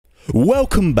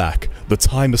Welcome back. The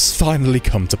time has finally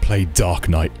come to play Dark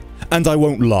Knight. And I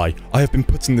won't lie, I have been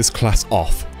putting this class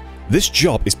off. This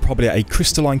job is probably a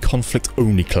crystalline conflict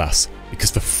only class,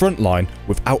 because for Frontline,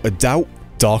 without a doubt,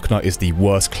 Dark Knight is the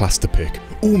worst class to pick.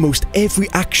 Almost every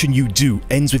action you do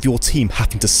ends with your team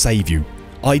having to save you.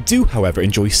 I do, however,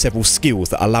 enjoy several skills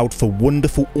that allowed for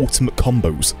wonderful ultimate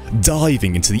combos,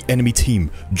 diving into the enemy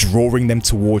team, drawing them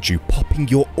towards you, popping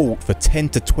your ult for 10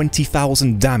 to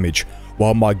 20,000 damage,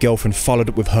 while my girlfriend followed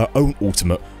up with her own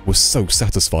ultimate was so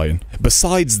satisfying.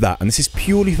 Besides that, and this is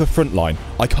purely for Frontline,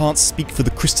 I can't speak for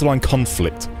the crystalline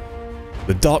conflict.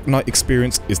 The Dark Knight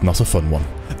experience is not a fun one.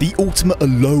 The ultimate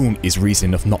alone is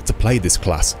reason enough not to play this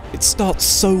class. It starts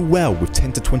so well with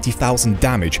 10 to 20,000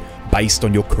 damage based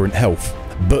on your current health.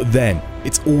 But then,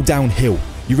 it's all downhill.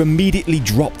 You're immediately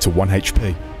dropped to 1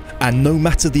 HP. And no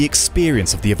matter the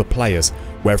experience of the other players,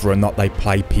 whether or not they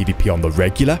play PvP on the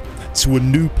regular, to a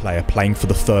new player playing for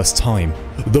the first time,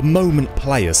 the moment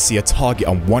players see a target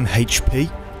on 1 HP,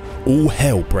 all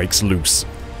hell breaks loose,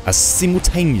 as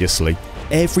simultaneously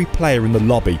every player in the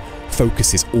lobby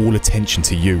focuses all attention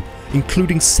to you,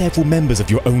 including several members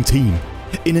of your own team.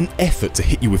 In an effort to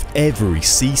hit you with every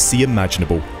CC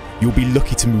imaginable, you'll be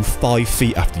lucky to move 5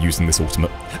 feet after using this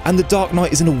ultimate. And the Dark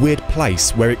Knight is in a weird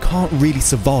place where it can't really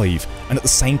survive, and at the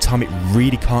same time it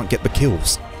really can't get the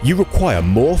kills. You require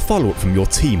more follow-up from your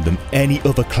team than any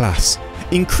other class.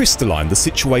 In Crystalline, the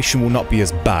situation will not be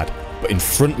as bad, but in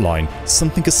Frontline,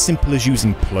 something as simple as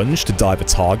using Plunge to dive a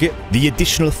target, the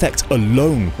additional effect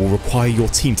alone will require your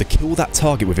team to kill that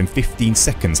target within 15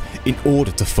 seconds in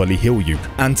order to fully heal you.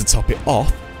 And to top it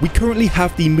off, we currently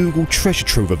have the Moogle Treasure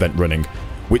Trove event running,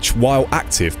 which while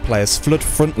active, players flood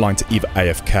Frontline to either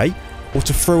AFK or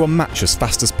to throw a match as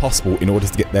fast as possible in order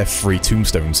to get their free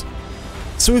tombstones.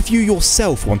 So if you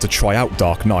yourself want to try out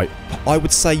Dark Knight, I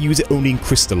would say use it only in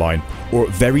Crystalline, or at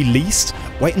very least,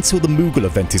 wait until the Moogle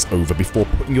event is over before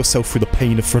putting yourself through the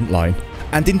pain of Frontline.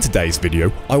 And in today's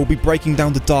video, I will be breaking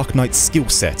down the Dark Knight skill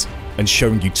set and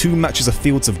showing you 2 matches of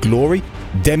Fields of Glory,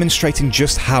 demonstrating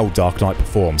just how Dark Knight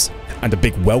performs. And a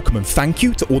big welcome and thank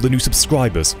you to all the new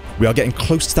subscribers. We are getting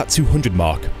close to that 200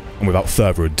 mark. And without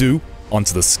further ado,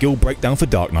 onto the skill breakdown for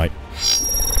Dark Knight.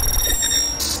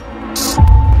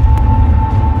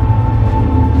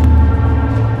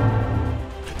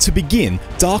 To begin,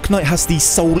 Dark Knight has the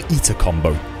Soul Eater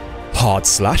combo. Hard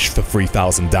Slash for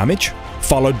 3000 damage,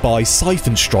 followed by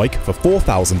Siphon Strike for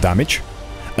 4000 damage,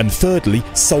 and thirdly,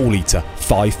 Soul Eater,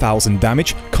 5000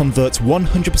 damage, converts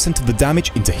 100% of the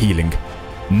damage into healing.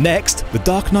 Next, the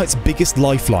Dark Knight's biggest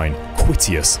lifeline,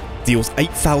 Quitius, deals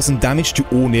 8000 damage to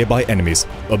all nearby enemies,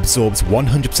 absorbs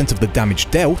 100% of the damage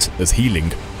dealt as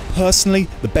healing. Personally,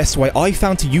 the best way I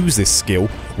found to use this skill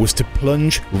was to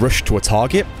plunge, rush to a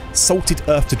target, Salted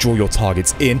Earth to draw your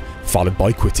targets in, followed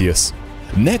by Quitius.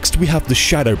 Next we have the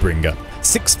Shadowbringer,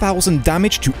 6000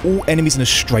 damage to all enemies in a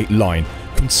straight line,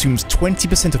 consumes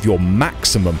 20% of your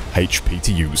maximum HP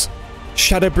to use.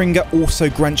 Shadowbringer also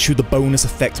grants you the bonus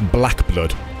effect Black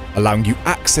Blood, allowing you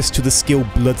access to the skill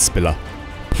Blood Spiller.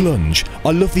 Plunge,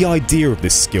 I love the idea of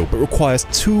this skill but requires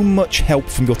too much help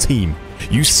from your team.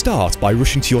 You start by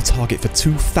rushing to your target for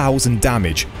 2000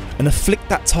 damage and afflict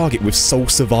that target with Soul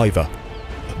Survivor.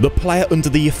 The player under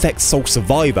the effect Soul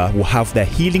Survivor will have their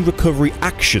healing recovery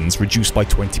actions reduced by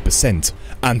 20%,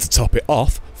 and to top it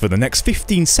off, for the next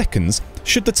 15 seconds,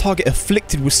 should the target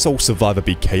afflicted with Soul Survivor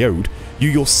be KO'd, you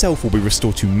yourself will be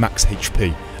restored to max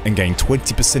HP and gain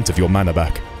 20% of your mana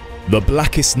back. The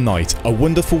Blackest Night, a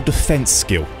wonderful defense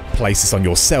skill, place this on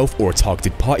yourself or a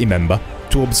targeted party member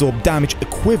to absorb damage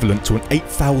equivalent to an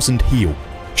 8000 heal.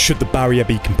 Should the barrier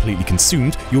be completely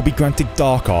consumed, you'll be granted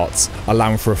Dark Arts,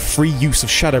 allowing for a free use of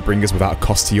Shadowbringers without a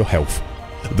cost to your health.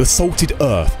 The Salted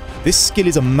Earth, this skill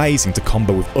is amazing to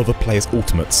combo with other players'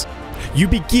 ultimates. You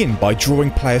begin by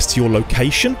drawing players to your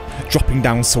location, dropping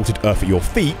down Salted Earth at your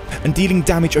feet, and dealing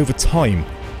damage over time.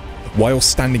 While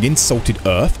standing in Salted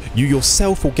Earth, you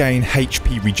yourself will gain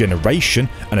HP regeneration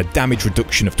and a damage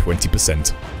reduction of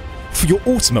 20%. For your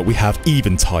ultimate we have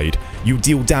Eventide. You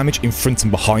deal damage in front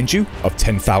and behind you of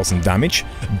 10,000 damage,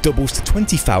 doubles to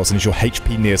 20,000 as your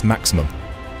HP nears maximum.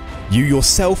 You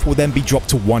yourself will then be dropped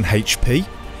to 1 HP,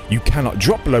 you cannot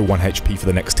drop below 1 HP for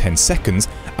the next 10 seconds,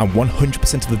 and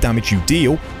 100% of the damage you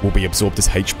deal will be absorbed as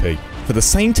HP. For the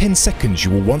same 10 seconds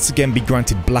you will once again be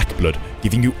granted Black Blood,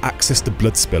 giving you access to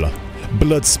Blood Spiller.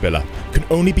 Blood Spiller can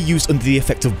only be used under the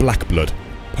effect of Black Blood.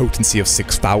 Potency of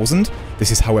 6000, this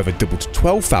is however doubled to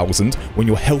 12,000 when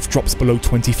your health drops below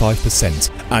 25%.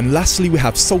 And lastly we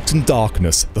have Salt and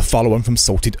Darkness, the follow-on from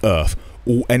Salted Earth,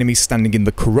 all enemies standing in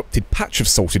the corrupted patch of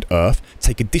salted earth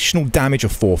take additional damage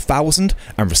of 4,000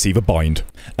 and receive a bind.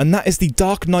 And that is the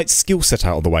Dark Knight skill set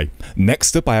out of the way.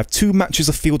 Next up, I have 2 matches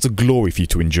of Fields of Glory for you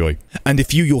to enjoy. And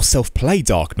if you yourself play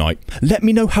Dark Knight, let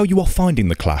me know how you are finding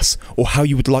the class, or how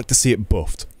you would like to see it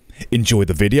buffed. Enjoy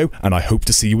the video, and I hope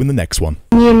to see you in the next one.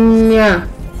 Yeah.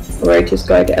 Righteous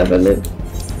guy to ever live.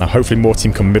 Now hopefully more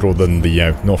team come middle than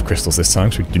the North Crystals this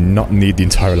time, so we do not need the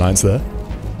entire alliance there.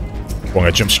 I'm going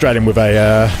to jump straight in with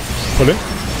a pull-in.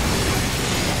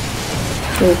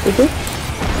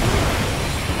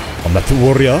 On that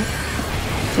warrior.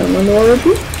 I'm on the warrior.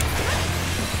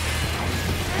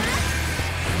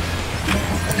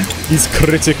 He's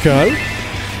critical.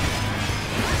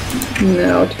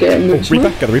 Now to get him. Reaper,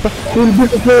 get the Reaper.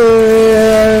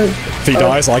 If he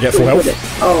dies, I get full health.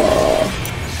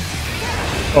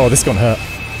 Oh, this is gonna hurt.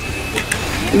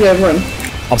 Yeah, run.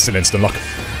 I'm still instant lock.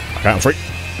 Okay, I'm free.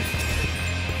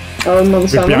 Oh, I'm on the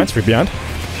side. Free behind.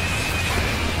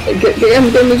 Get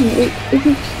him,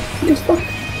 just fuck.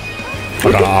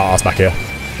 Okay, I was back here.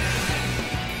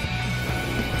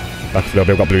 Back a little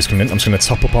bit, I've got blues coming in. I'm just gonna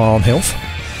top up on health.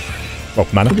 Oh,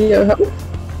 mana. Yeah, help.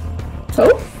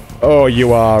 Help. Oh,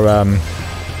 you are,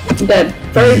 dead.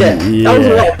 Very dead. Yeah. That was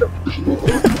a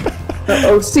lot.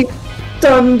 Oh, see,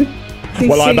 stunned.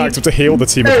 Well, I backed up to heal, the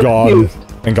team have gone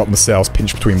and got themselves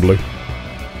pinched between blue.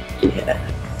 Yeah.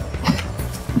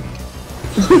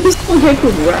 This guy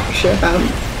called Rapture Ham.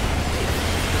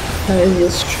 That is a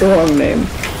strong name.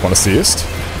 Want to see us?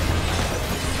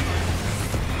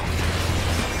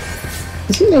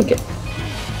 Is he naked?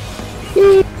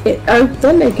 Yeah. Oh,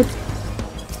 they're naked.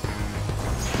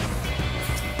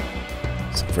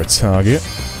 For a target.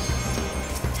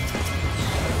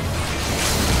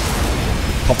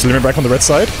 Pops a limit break on the red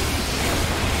side.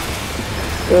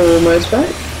 Almost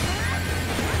back.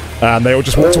 And they all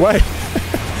just walked away.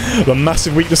 The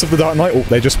massive weakness of the Dark Knight. Oh,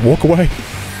 they just walk away.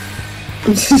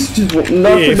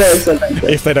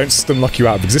 If they don't stun lock you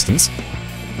out of existence.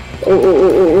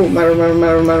 Oh, matter. I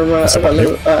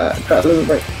got a little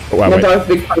break. Oh, wow, wait. Dive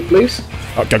big pipe loose.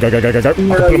 Oh, go. I can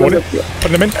put them all in.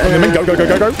 Put them in.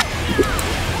 Go.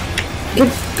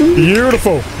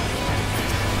 Beautiful.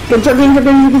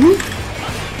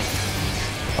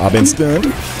 I've been stunned.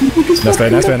 That's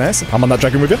very nice. I'm on that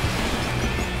dragon with you.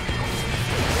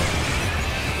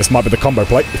 This might be the combo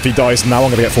play. If he dies now, I'm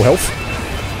going to get full health.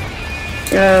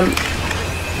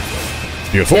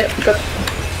 Beautiful. Yep,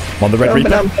 I'm on the red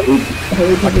Reaper.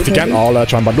 If you can, I'll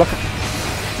try and bud block.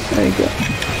 There you go.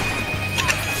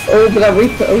 Oh, but that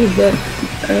Reaper, he's dead.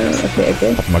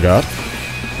 Okay. Oh my god.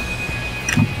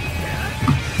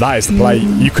 That is the play.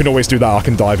 You can always do that. I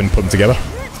can dive and put them together.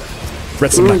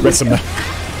 Red some there.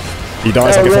 He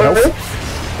dies, I get full health.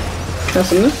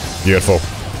 That's enough. Beautiful.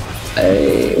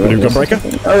 Blue Gunbreaker.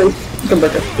 Oh,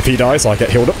 Gunbreaker. If he dies, I get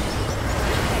healed up.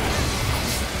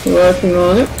 Working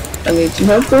on it. I need some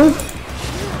help though.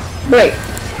 Wait.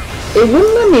 It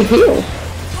wouldn't let me heal.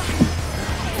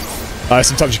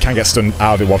 Sometimes you can get stunned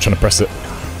out of it while trying to press it.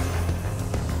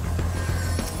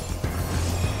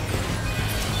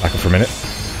 Back up for a minute.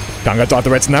 I'm going to dive the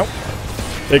reds now.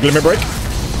 Big limit break.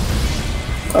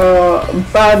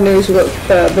 Bad news. We've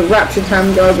got the Raptured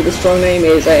Ham guy with the strong name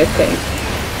is AFK.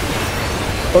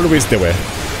 What do we do here?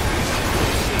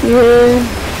 Yeah.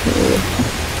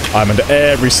 I'm under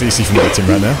every CC from the team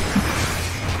right now.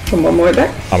 Come on, way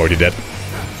back. I'm already dead.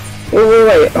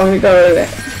 Wait. I'm going to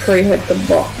pre-hit the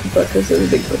bot because there's a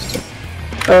big crystal.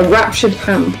 Raptured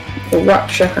Ham. Or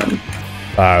Rapture Ham.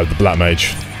 The Black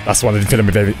Mage. That's the one that didn't fill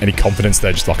him with any confidence.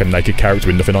 They're just like a naked character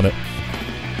with nothing on it.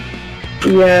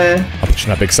 Yeah. I'm pushing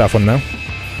that big south one now.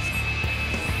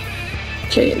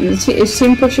 Okay, is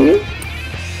team pushing you?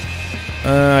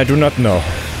 I do not know.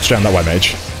 Straight on that white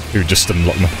mage, who just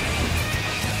unlocked me.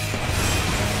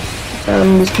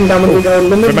 Just come down with the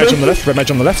limit. Red mage on the left, red mage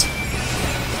on the left.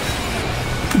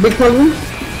 Big problem.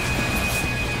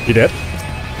 He dead.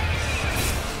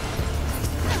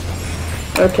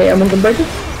 Okay, I'm on the breaker.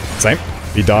 Same.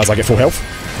 He dies, I get full health.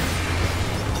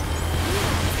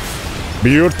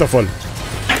 Beautiful.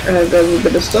 There's a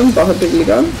bit of stun, but bigly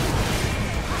gone.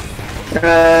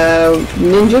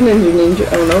 Ninja.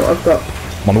 Oh no, I've got.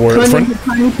 I'm on the warrior at the front.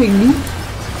 Tiny piggy.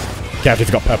 Careful if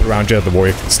you've got purple around you, the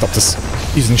warrior stopped us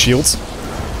using shields.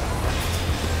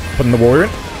 Putting the warrior in.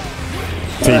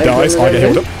 If he dies, I get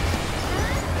healed up.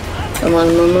 I'm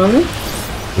on my money.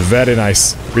 Very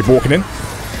nice. Reaper walking in.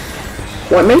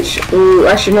 White mage? Ooh,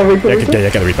 actually no Reaper. Yeah,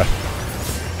 get the Reaper.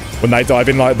 When they dive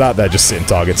in like that, they're just sitting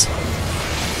targets.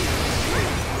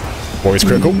 Warrior's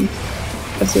critical.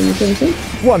 I see anything.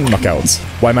 One knockout.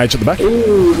 White mage at the back.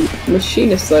 Ooh,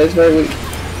 machinist though is very weak.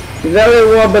 Very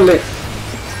wobbly.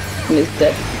 And it's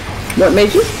dead. What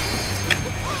made you?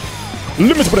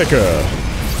 Limit breaker!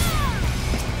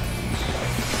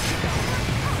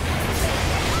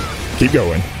 Keep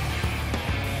going.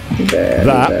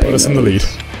 That put us in the lead.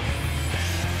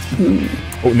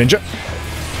 Oh, ninja.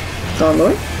 On the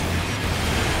way.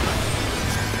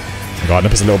 Guarding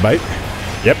up as a little bait.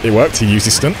 Yep, it worked. He used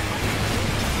his stunt.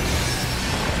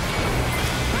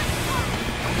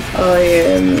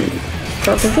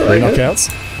 Can't control 3 knockouts.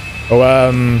 Oh,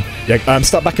 yeah,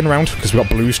 start backing around because we've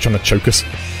got blues trying to choke us.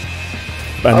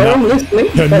 But I'm listening.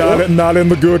 not in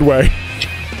the good way.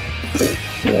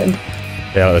 Yeah.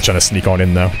 Yeah, they're trying to sneak on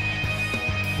in now.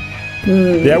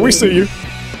 Yeah, we see you.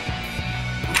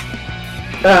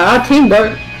 Our team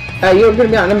don't. You're going to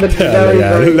be outnumbered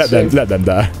very let soon. them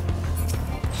die.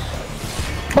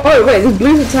 Oh wait, there's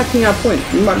blues attacking our point.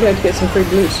 You might be able to get some free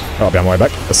blues. I'll be on my way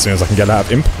back as soon as I can get out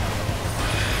of imp.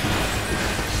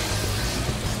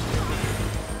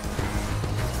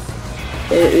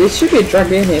 It should be a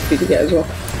drag in here for you to get as well.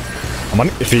 I'm on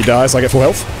it. If he dies, I get full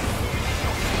health.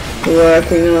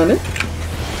 Working on it.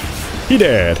 He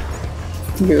did.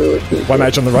 Good. One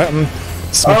mage on the right.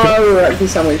 Oh, rugby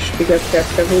sandwich. Be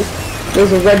careful.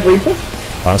 There's a red reaper.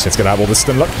 Honestly, let's get out of all this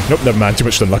stun luck. Nope, never mind. Too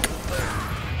much stun luck.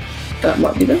 That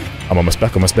might be done. I'm almost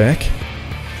back. I'm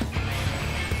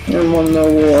on the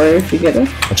warrior if you get it.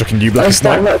 I'm chucking you, Blackest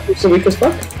Knight. That's the weakest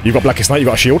fuck. You've got Blackest Knight. You've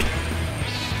got a shield.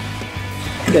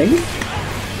 Dang.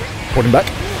 Put him back.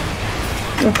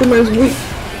 I think it's weak.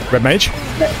 Red mage.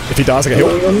 If he dies, I get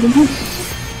healed.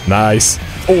 Nice.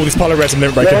 Oh, this pile of red's a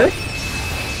limit breaker. Really?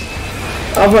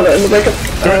 I've got it in the breaker.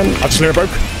 I just limit broke.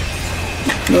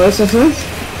 Nice.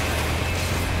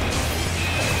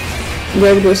 You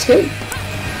able to escape?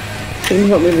 Can you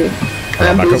help me?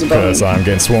 I'm back up because I'm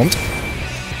getting swarmed.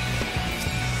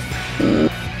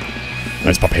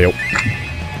 Nice pop heal.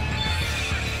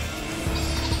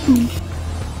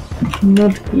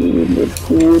 Not good.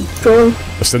 Go.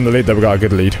 Just in the lead, there we got a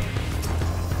good lead.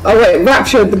 Oh wait,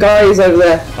 Rapture, the guy is over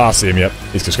there. I see him, yep.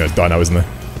 He's just going to die now, isn't he?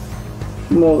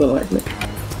 More than likely.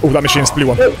 Oh, that machine's blue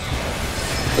one.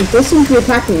 It does seem to be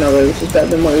attacking now though, which is better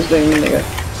than what he was doing a minute ago.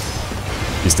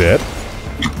 He's dead.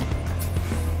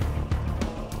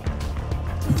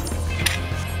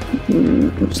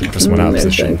 Just looking for someone out of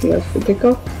position. Anything else to pick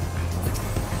off?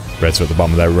 Reds are at the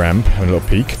bottom of their ramp, having a little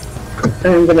peek.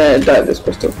 I'm gonna dive this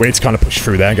crystal. We need to kind of push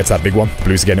through there and get to that big one. The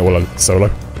blues are getting it all solo.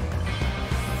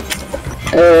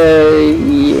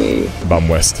 Yeah. Bottom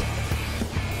west.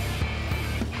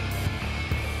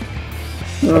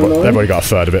 Oh, They've already got a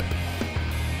third of it.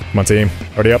 Come on, team.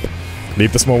 Already up.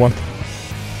 Leave the small one.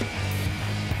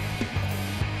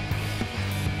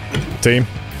 Team,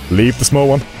 leave the small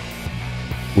one.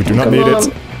 We do not need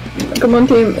it. Come on,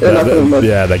 team.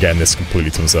 Yeah, they're getting this completely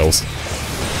to themselves.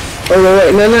 Oh,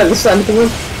 wait, no, they're starting to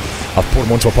move. I've put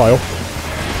them onto a pile.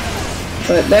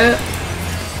 Right there.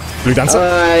 Blue dancer.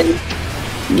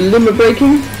 Limit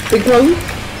breaking. Big hole.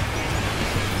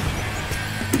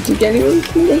 Did you get anyone?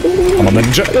 I'm on the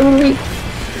ninja.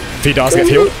 If he dies, get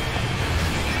healed.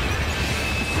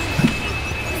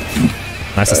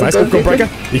 Nice, nice. Oh, gun breaker.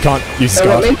 He can't use his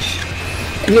guard.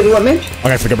 Can you get the one mage?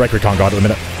 Okay, for the gun breaker, he can't guard at the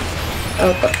minute.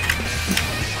 Okay.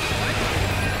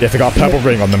 Yeah, if they got a purple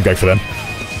ring on them, go for them.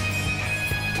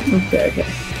 Okay.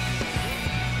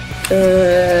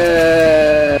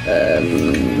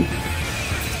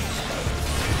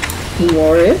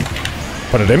 Warrior.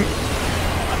 Put it in.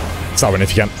 Start winning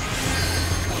if you can.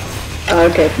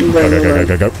 Okay.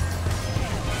 Go.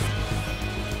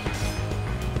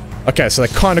 Okay, so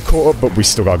they're kind of caught up, but we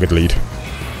still got a good lead.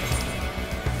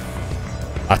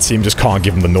 Our team just can't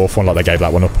give them the north one like they gave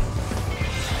that one up.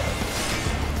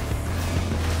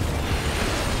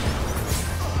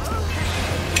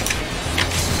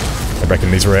 They're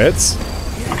breaking these reds.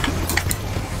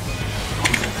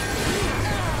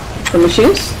 The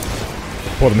machines?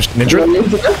 Pour the ninja.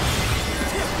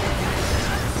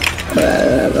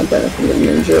 I'm better from the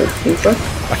ninja.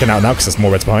 Backing out now because there's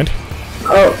more reds behind.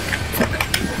 Oh.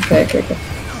 Okay.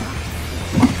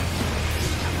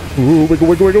 Ooh,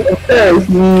 wiggle. There is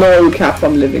no cap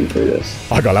on living through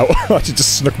this. I got out. I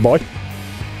just snuck by.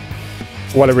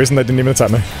 For whatever reason, they didn't even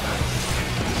attack me.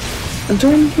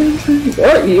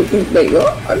 What? Wait,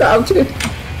 what? I got out too.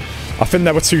 I think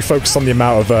they were too focused on the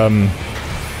amount of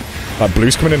like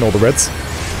blues coming in, or the reds.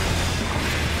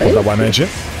 Or that one engine.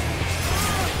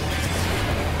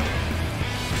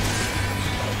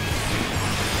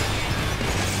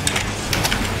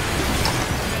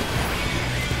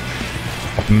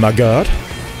 Oh my god.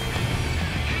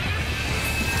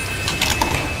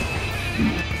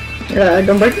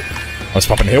 Gun breaker. Let's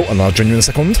pop in heal and I'll join you in a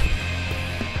second.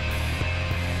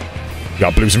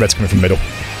 got blues and reds coming from the middle.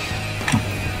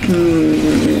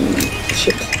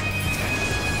 Shit.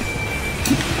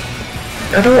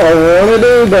 I don't know what I want to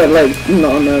do, but like, no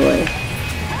way.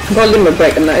 I've got a limit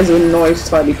break, and that is a nice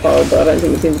tidy pile, but I don't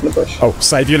think the team's gonna push. Oh,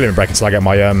 save your limit break until I get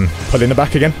my pull in the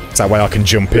back again. So that way I can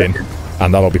jump in,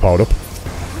 and that'll be piled up.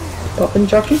 Pop and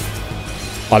jockey?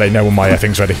 I'll let you know when my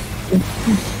thing's ready.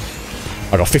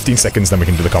 I got 15 seconds, then we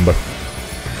can do the combo.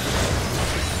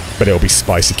 But it'll be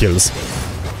spicy kills.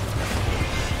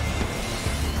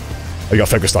 Oh, you got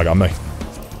focus target on me?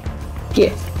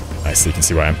 Yeah. Nice, so you can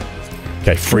see where I am.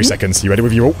 Okay, 3 seconds. You ready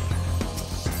with your ult?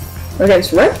 Okay,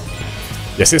 it's red?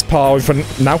 Yes, it's pile in front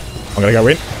now. I'm gonna go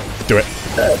in. Do it.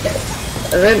 Okay.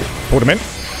 And then... Pull them in.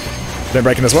 Then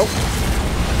breaking as well.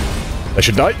 They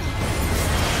should die.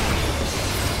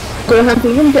 Gonna have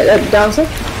to get that downside.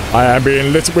 I am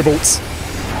being lit with ults.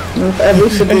 Every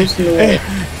boost in the way.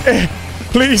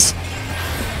 Please.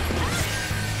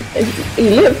 He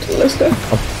lived. Let's go.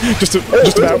 Just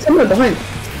about. Somewhere behind.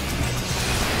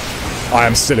 I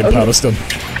am still in perma stun.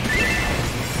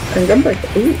 And gunbreak.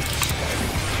 Ooh.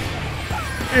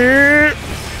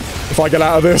 If I get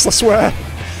out of this, I swear.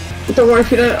 Don't worry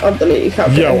if you don't. I'll delete your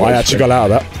character. Yo, I actually got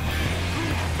out of that.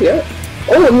 Yeah.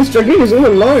 Oh, and this Dragoon is all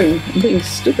alone. I'm being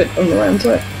stupid on the right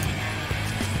side.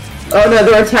 Oh no,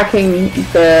 they're attacking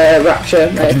the Rapture.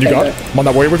 You got it. I'm on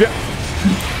that way with you.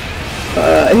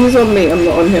 He's on me. I'm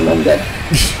not on him. I'm dead.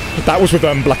 That was with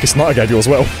Blackest Night I gave you as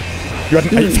well. You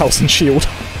had an 8,000 shield.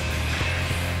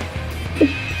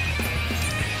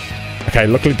 Okay,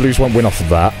 luckily blues won't win off of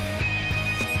that.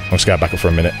 I'll just go back up for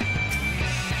a minute.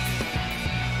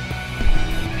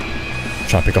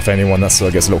 Try and pick off anyone that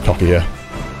gets a little cocky here.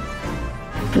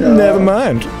 No. Never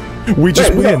mind. We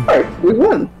just win. We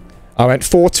won. I went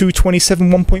 4-2-27,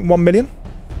 1.1 million.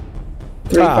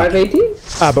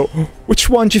 3-5-18? But which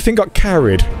one do you think got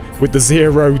carried? With the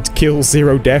 0 kills,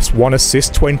 0 deaths, 1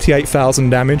 assist, 28,000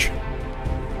 damage?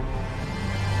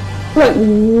 Like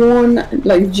one,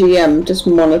 like GM, just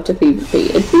monitor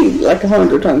PvP. It'd be like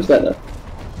 100 times better.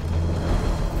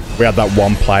 We had that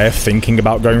one player thinking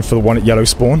about going for the one at Yellow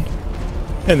Spawn.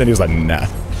 And then he was like, nah.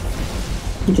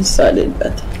 He decided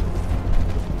better.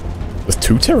 There's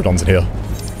 2 pterodons in here.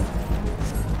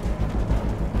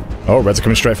 Oh, reds are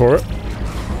coming straight for it.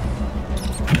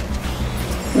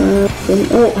 No,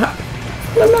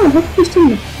 how can you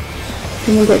still?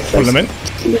 Oh my god, pull them in.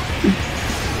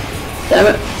 Damn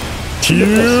it.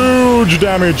 Huge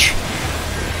damage.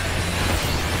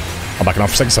 I'm backing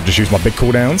off for a second, so I've just used my big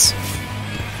cooldowns.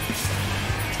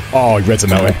 Oh, reds are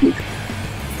melting.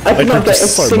 I cannot get a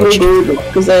single dude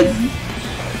because they're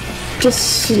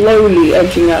just slowly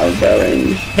edging out of their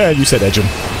range. Yeah, you said edging.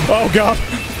 Oh god.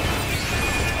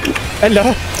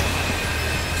 Hello.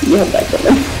 You have that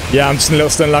going. Yeah, I'm just a little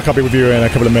stun luck. I'll be with you in a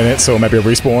couple of minutes, or maybe a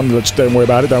respawn. Just don't worry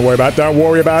about it. Don't worry about it. Don't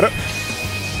worry about it.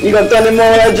 You got done in more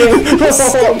edging.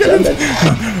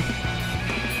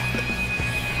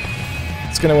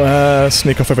 It's gonna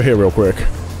sneak off over here real quick.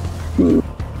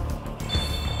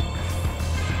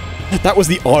 That was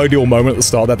the ideal moment at the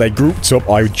start that they grouped up.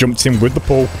 I jumped in with the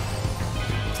pull.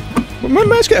 We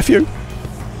managed to get a few.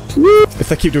 If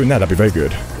they keep doing that, that'd be very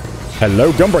good.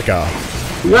 Hello, Gunbreaker.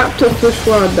 Raptor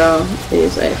Fishwada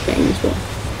is a thing as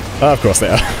well. Of course they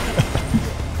are.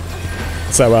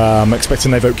 So, I'm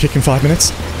expecting they vote kick in 5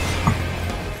 minutes.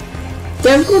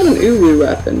 They've got an Uwu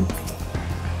weapon.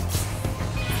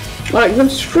 Like,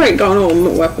 they've straight gone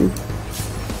on weapon.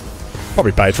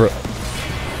 Probably paid for it.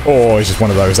 Or he's just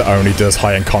one of those that only does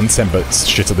high-end content but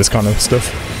shit at this kind of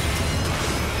stuff.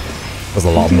 There's a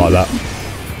lot of them like that.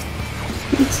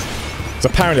 So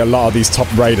apparently a lot of these top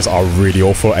raiders are really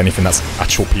awful at anything that's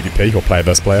actual PvP or player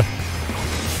versus player.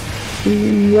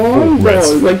 Why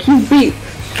though? Like you beat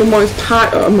the most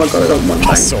hard. Oh my god, I got one.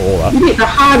 I saw all that. You beat the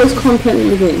hardest content in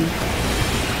the game.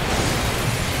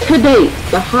 To date,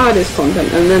 the hardest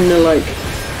content, and then they're like,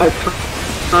 I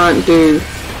can't do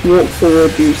walk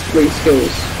forward, use 3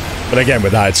 skills. But again,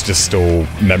 with that, it's just all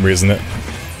memory, isn't it?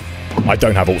 I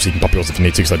don't have ult, so you can pop yours if you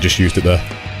need to, because I just used it there.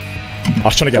 I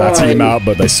was trying to get our team out,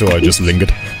 but they sort of just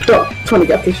lingered. Stop trying to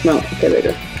get this out. Okay, there you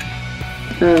go.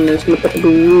 And there's going to put a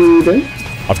blue there.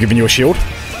 I've given you a shield.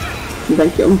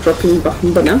 Thank you, I'm dropping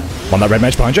button but now. On that red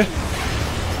mage behind you.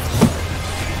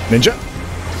 Ninja.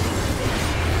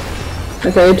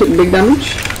 Okay, I took big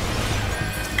damage.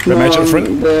 Red mage at the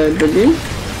front. The dude.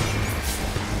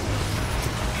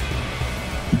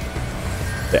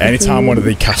 Anytime one of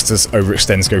the casters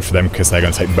overextends, go for them because they're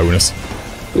going to take bonus.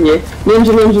 Yeah.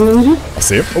 Ninja. I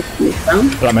see him. Oh,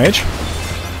 that mage.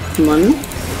 Come on.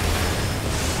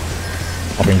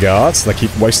 Popping guards. They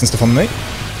keep wasting stuff on me.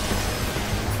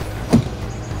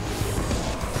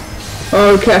 Oh,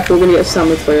 Oh, careful, we're gonna get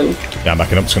samurai for you. Yeah, I'm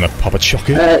backing up, just gonna pop a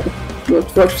chocky.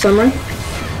 Watch for samurai.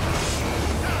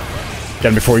 Get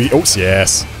him before you. Oh,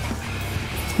 yes.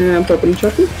 Yeah, I'm popping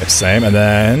chocky. It's same, and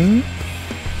then.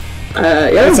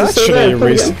 Yeah, it's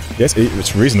actually yes,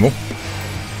 it's reasonable.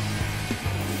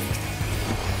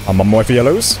 I'm on my way for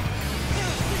yellows.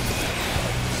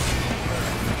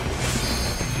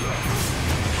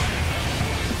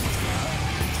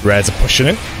 Reds are pushing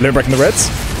it. Limit breaking the reds.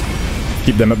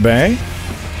 Keep them at bay.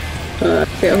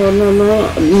 Okay, hold on, none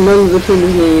of the team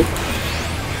is near you.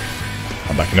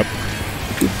 I'm backing up.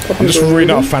 I'm just really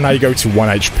not a fan how you go to 1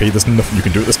 HP. There's nothing you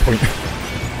can do at this point.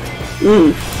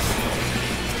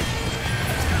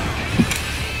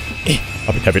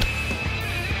 I'll be heavy.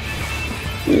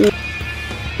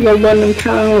 No random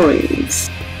calories.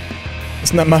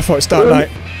 Isn't that my fault? It's Dark Knight.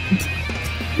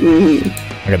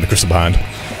 I got the crystal behind.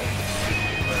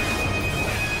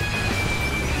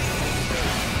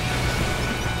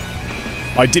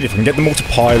 I did. If I can get them all to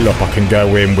pile up, I can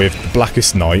go in with the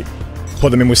Blackest Knight,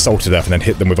 put them in with Salted Earth, and then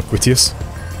hit them with Aquitius.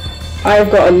 I've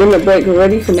got a limit break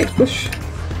ready for next push.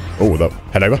 Oh,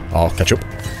 head over. I'll catch up.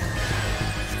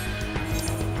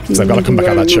 So I've got to come back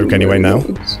out of that choke anyway now.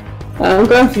 I'm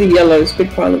going for the yellows, big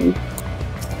pile of them.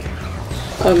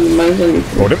 Mine's only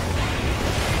 4. Hold him.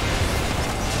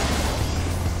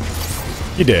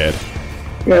 You did.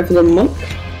 Going for the monk.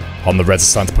 On the reds are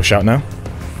starting to push out now.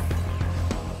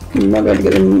 I'm not going to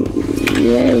get them.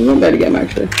 Yeah, I'm not going to get them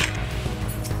actually.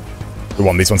 We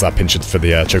want these ones that are pinched for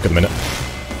the choke at the minute.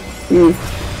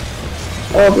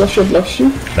 Oh, blush you.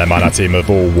 Never mind, our team have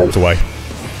all walked away.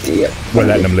 Yep. We're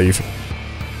letting them leave.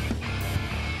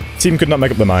 Team could not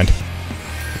make up their mind.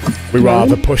 We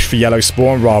rather push for yellow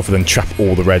spawn rather than trap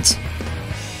all the reds.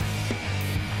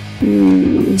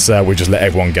 So we just let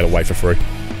everyone get away for free.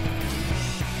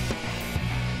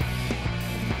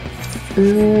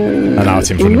 And our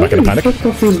team's running back in a panic. Fuck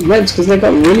off these reds because they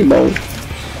got really bold.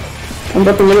 I'm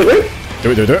dropping limit break.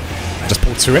 Do it. Just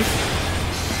pull 2 in.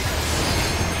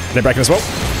 They're breaking as well.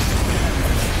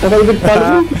 I got a big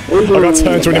pile. I got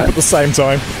turned to an imp at the same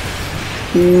time.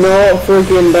 Not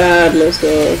freaking bad, let's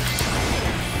go.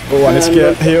 Oh, I need to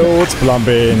get healed.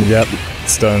 Plumbing, yep.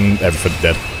 Stun, everything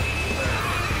dead.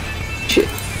 Shit.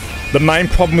 The main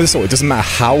problem with this, it doesn't matter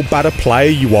how bad a player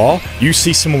you are, you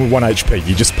see someone with 1 HP,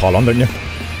 you just pile on, don't you?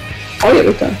 Oh yeah,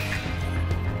 we can.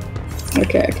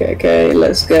 Okay,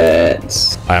 let's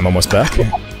get... I am almost back.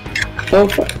 Oh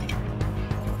fuck.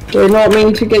 Do I not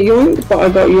mean to get yoinked, but I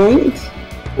got yoinked?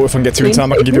 Or if I can get 2 in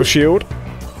time, I can give you a shield.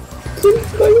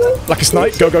 Blackest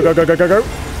Knight, go.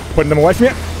 Putting them away from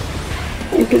you.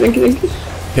 Thank you.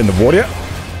 Hitting the ward yet.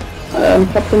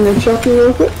 Popping the chocolate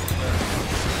real quick.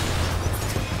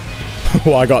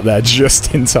 Well, I got there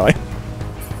just in time.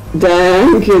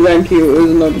 Thank you, it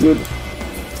was not good.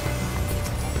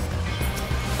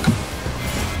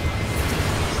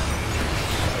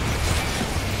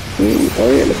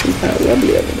 Oh, you're looking kind of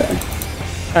lovely over there.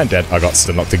 And dead. I got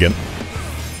still knocked again.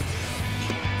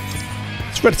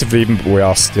 It's relatively even, but we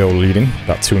are still leading.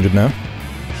 About 200 now.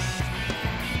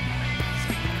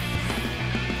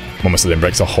 Almost the limit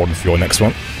breaks. I'll hold for your next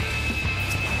one.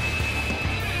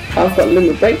 I've got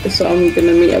limit break, so I'm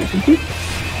gonna meet up with you.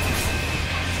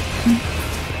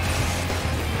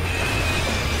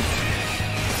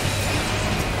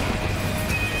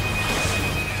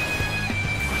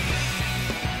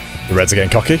 The reds are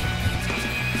getting cocky.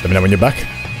 Let me know when you're back.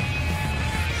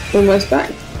 Almost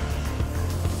back.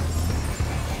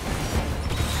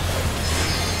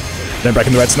 Then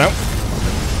breaking the reds now.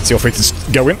 See how free to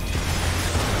go in.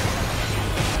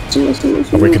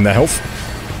 Weaken their health.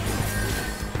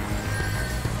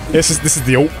 This is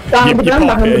the ult. You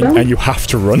pop it and you have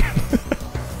to run.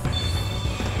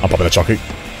 I'm popping a chocky.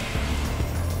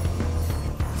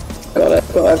 Got it.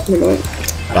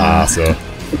 So.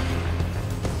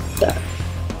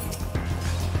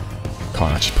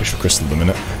 Can't actually push for crystal at the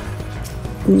minute.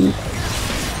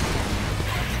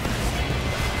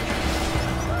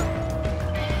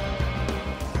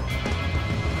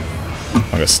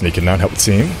 I'm gonna sneak in now and help the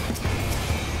team.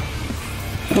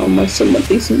 Oh, my somewhat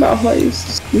decent battle height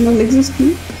is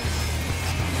non-existent.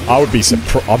 I would be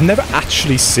surprised. I've never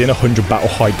actually seen 100 battle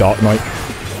high Dark Knight.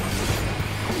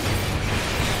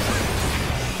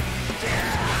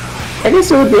 I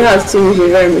guess it would be hard seeing you're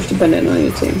very much dependent on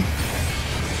your team.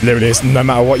 There it is. No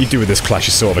matter what you do with this clash,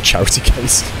 it's sort of a charity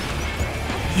case.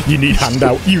 You need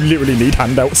handout. You literally need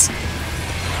handouts.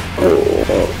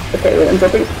 Oh, okay, wait, I'm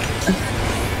dropping.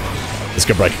 Let's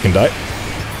go break. It can die.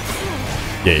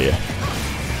 Yeah.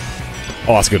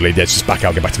 Oh, that's a good lead. Yeah, just back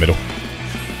out. Get back to middle.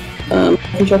 I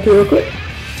can drop you real quick.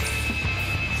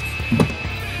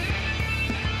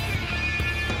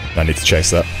 I need to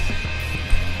chase that.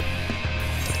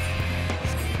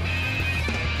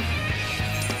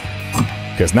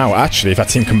 Because now, actually, if that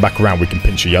team come back around, we can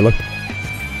pinch a yellow.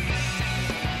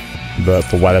 But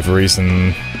for whatever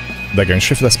reason, they're going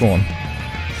straight for their spawn.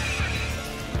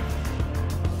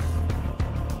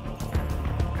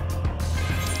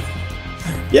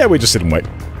 Yeah, we just sit and wait.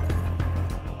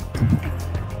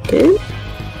 Okay.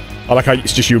 I like how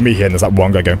it's just you and me here, and there's that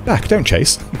one guy going, back, don't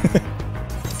chase.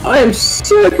 I am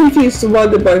so confused to why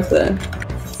they're both there.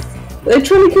 They're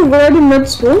trying to kill red and red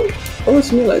spawn? Oh,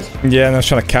 it's melee. Yeah, and I was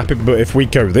trying to cap it, but if we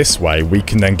go this way, we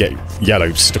can then get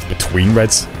yellow stuck between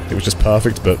reds. It was just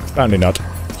perfect, but apparently not.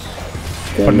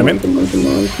 Putting them in.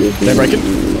 They're breaking.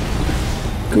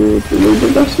 Good,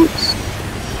 the bastards.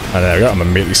 And there we go, I'm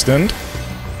immediately stunned.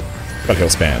 Got a heal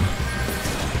spam.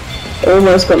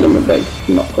 Almost got them a big,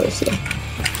 not close though.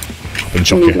 Been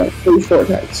shocking. Like 3-4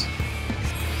 attacks.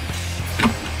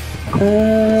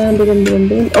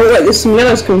 Oh wait, there's some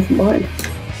yellows coming from behind.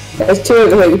 There's two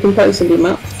over here, we can place on the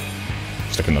map.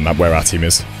 Just looking on the map where our team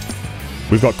is.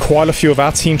 We've got quite a few of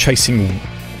our team chasing...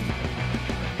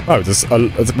 Oh,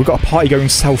 we've got a party going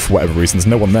south for whatever reason, there's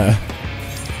no one there.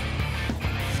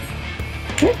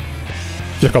 Okay.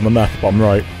 Look on the map, bottom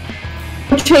right.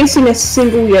 I'm chasing a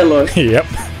single yellow. Yep.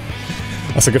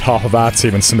 That's a good half of our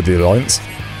team and some of the alliance.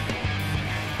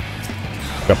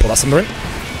 Gotta pull that thunder in.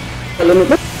 A little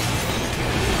bit.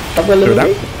 Up a little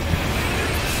bit.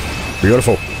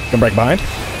 Beautiful. Can break behind.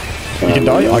 You can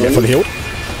die, I get fully healed.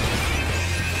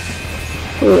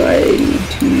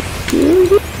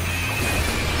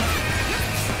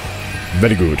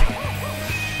 Very good.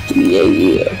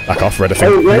 Yeah. Back off, red are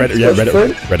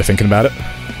thinking about it.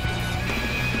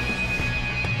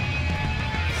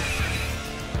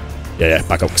 Yeah,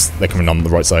 back up, 'cause they're coming on the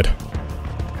right side.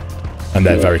 And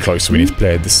they're very close, so we need to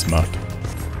play this smart.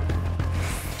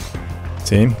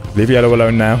 Team, leave yellow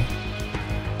alone now.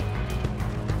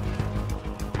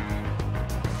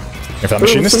 If that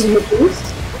machinist.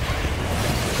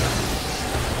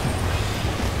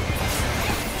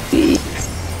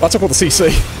 I took all the CC.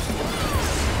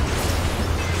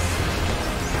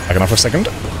 I can off for a second.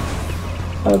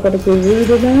 I've got to go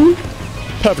reader now.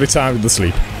 Perfectly timed with the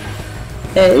sleep.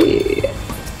 Hey.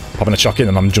 Popping a chuck in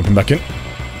and I'm jumping back in.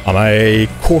 I'm a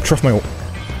quarter off my ult.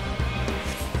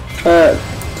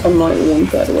 I'm like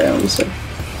 1/3 away, honestly.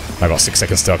 I got 6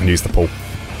 seconds still, I can use the pull.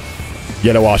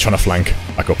 Yellow arch on a flank.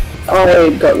 Back up. I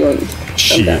got you.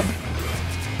 Shit. Okay.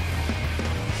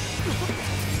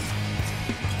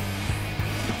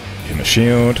 In the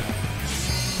shield.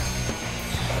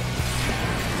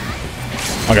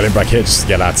 I'm getting back here just to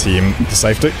get our team to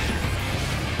safety.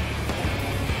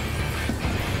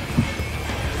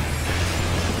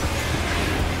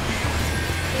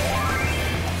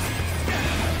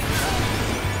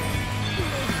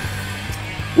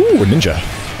 Ooh, a ninja.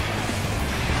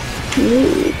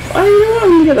 I'm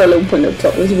gonna get that little point up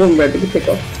top. There's one red we can pick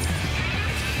off.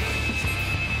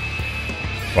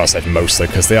 Well, I'll save most though,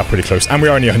 because they are pretty close. And we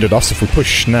are only 100 off, so if we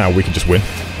push now, we can just win.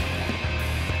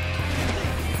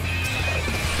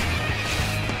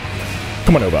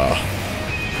 Come on over.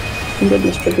 I'm good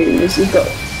at stripping this. He's got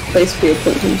basically a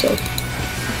point to himself.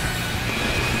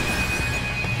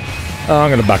 I'm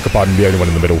going to back up and be the only one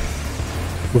in the middle.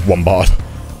 With one bard.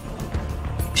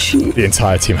 Shoot. The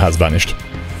entire team has vanished.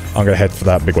 I'm going to head for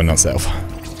that big one down south.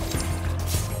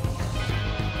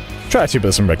 Try to,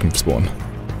 but some red can spawn.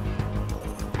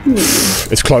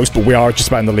 It's close, but we are just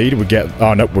about in the lead. We get...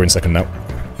 Oh, no, we're in second now.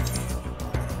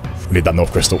 We need that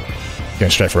North Crystal.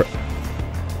 Going straight for it.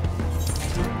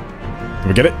 Did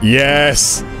we get it?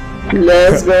 Yes!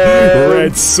 Let's go!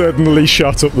 Red certainly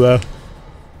shot up there.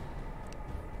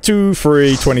 2,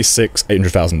 3, 26,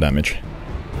 800,000 damage.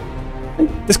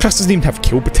 This class doesn't even have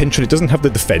kill potential. It doesn't have the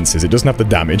defenses. It doesn't have the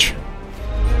damage.